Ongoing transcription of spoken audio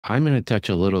I'm going to touch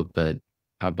a little bit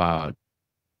about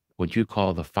what you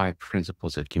call the five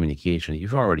principles of communication.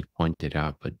 You've already pointed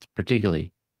out, but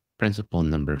particularly principle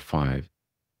number five,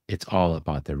 it's all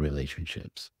about the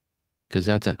relationships, because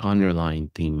that's an underlying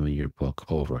theme of your book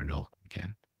over and over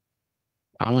again.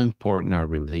 How important are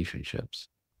relationships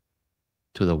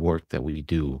to the work that we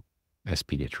do as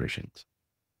pediatricians?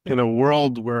 In a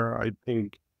world where I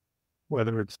think,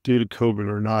 whether it's due to COVID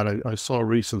or not, I saw a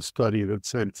recent study that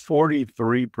said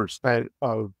 43%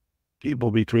 of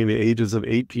people between the ages of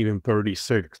 18 and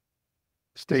 36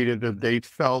 stated that they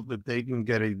felt that they can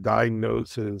get a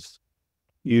diagnosis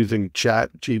using Chat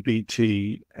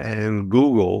GPT and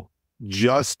Google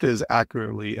just as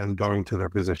accurately as going to their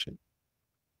physician.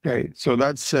 Okay, so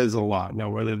that says a lot. Now,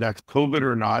 whether that's COVID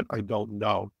or not, I don't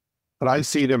know. But I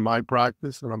see it in my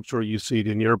practice, and I'm sure you see it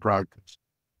in your practice.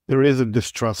 There is a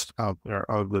distrust out there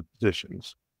of the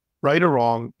physicians, right or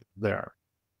wrong, there.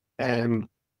 And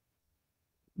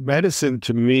medicine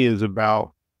to me is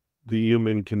about the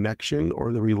human connection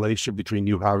or the relationship between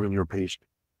you and your patient.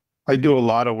 I do a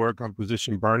lot of work on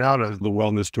physician burnout as the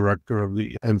wellness director of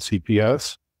the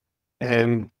NCPS.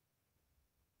 And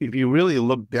if you really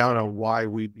look down on why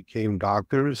we became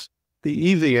doctors, the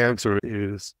easy answer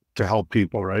is to help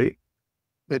people, right?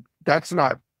 But that's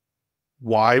not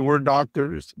why we're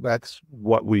doctors. That's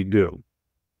what we do.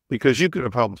 Because you could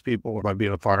have helped people by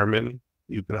being a fireman.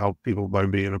 You could help people by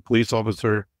being a police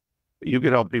officer. You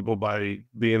could help people by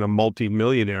being a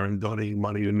multimillionaire and donating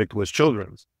money to Nicholas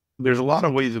Children's. There's a lot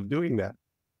of ways of doing that.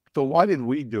 So why did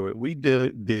we do it? We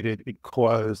did it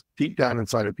because deep down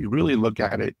inside, if you really look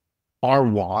at it, our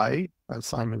why, as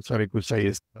Simon Sinek would say,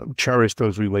 is cherish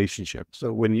those relationships.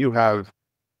 So when you have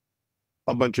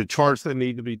a bunch of charts that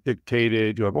need to be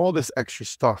dictated, you have all this extra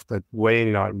stuff that's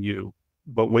weighing on you.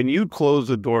 But when you close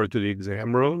the door to the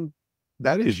exam room,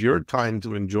 that is your time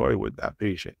to enjoy with that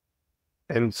patient.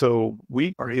 And so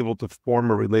we are able to form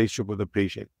a relationship with a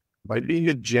patient by being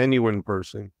a genuine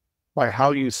person, by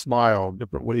how you smile,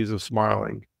 different ways of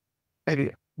smiling.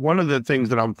 And one of the things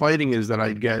that I'm fighting is that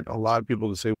I get a lot of people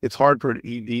to say, it's hard for an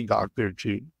ED doctor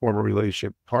to form a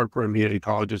relationship, it's hard for a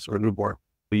neonatologist or a newborn.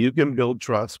 But you can build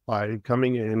trust by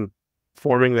coming in,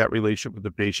 forming that relationship with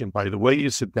the patient by the way you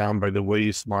sit down, by the way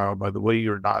you smile, by the way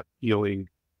you're not feeling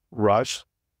rushed,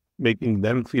 making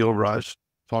them feel rushed,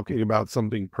 talking about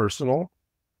something personal,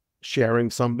 sharing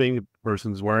something. If the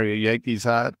person's wearing a Yankees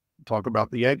hat, talk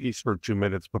about the Yankees for 2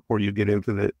 minutes before you get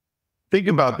into it. Think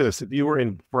about this. If you were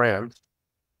in France,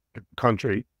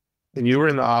 country, and you were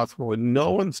in the hospital and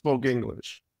no one spoke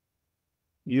English,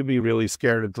 you'd be really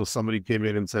scared until somebody came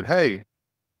in and said, hey,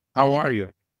 how are you?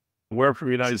 Where from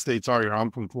the United States are you? I'm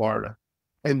from Florida.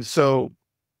 And so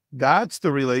that's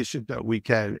the relationship that we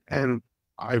can. And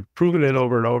I've proven it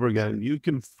over and over again. You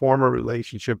can form a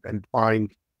relationship and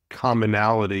find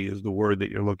commonality is the word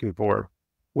that you're looking for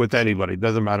with anybody. It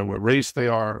doesn't matter what race they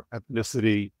are,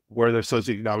 ethnicity, where their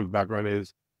socioeconomic background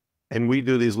is. And we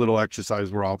do these little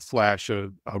exercises where I'll flash a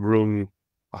room,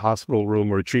 a hospital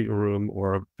room or a treatment room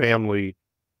or a family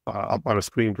up on a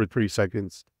screen for 3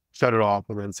 seconds, shut it off,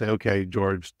 and then say, okay,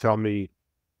 George, tell me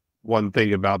one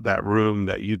thing about that room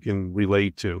that you can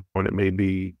relate to. And it may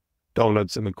be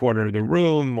donuts in the corner of the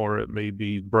room, or it may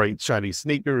be bright, shiny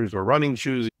sneakers or running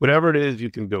shoes. Whatever it is, you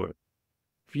can do it.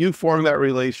 If you form that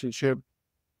relationship,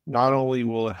 not only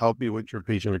will it help you with your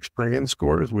patient experience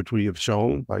scores, which we have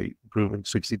shown by improving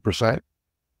 60%,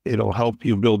 it'll help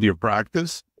you build your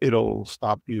practice. It'll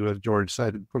stop you, as George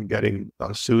said, from getting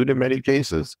sued in many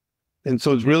cases. And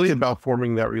so it's really about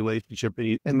forming that relationship.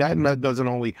 And that doesn't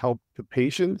only help the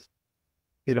patients,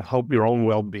 it'll help your own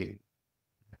well-being.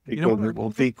 You know Because what? it will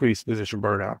decrease physician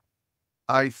burnout.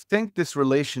 I think this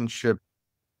relationship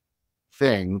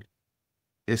thing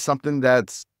is something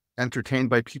that's entertained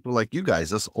by people like you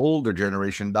guys, us older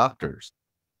generation doctors.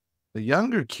 The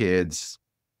younger kids,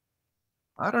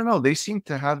 I don't know, they seem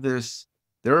to have this,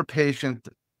 they're a patient,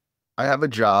 I have a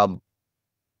job,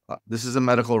 this is a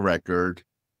medical record.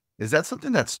 Is that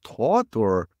something that's taught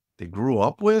or they grew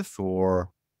up with, or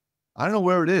I don't know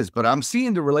where it is, but I'm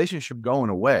seeing the relationship going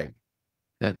away.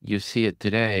 That you see it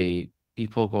today,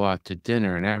 people go out to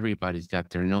dinner and everybody's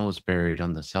got their nose buried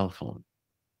on the cell phone.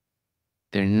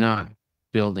 They're not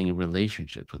building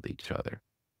relationships with each other.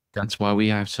 That's why we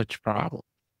have such problems.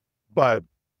 But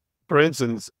for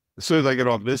instance, as soon as I get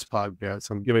off this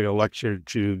podcast, I'm giving a lecture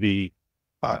to the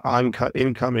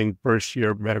incoming first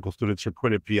year medical students for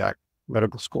Quinnipiac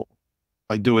Medical School.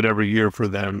 I do it every year for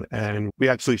them. And we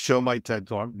actually show my TED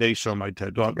Talk. They show my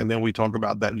TED Talk. And then we talk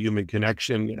about that human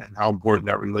connection and how important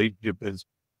that relationship is.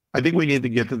 I think we need to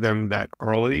get to them that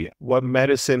early. What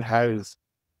medicine has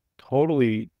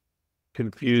totally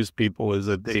confuse people is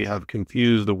that they have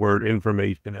confused the word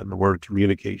information and the word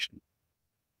communication.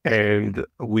 And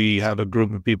we have a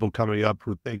group of people coming up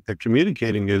who think that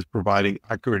communicating is providing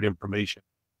accurate information.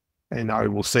 And I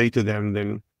will say to them,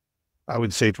 then I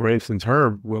would say, for instance,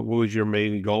 Herb, what was your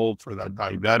main goal for that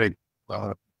diabetic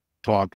talk?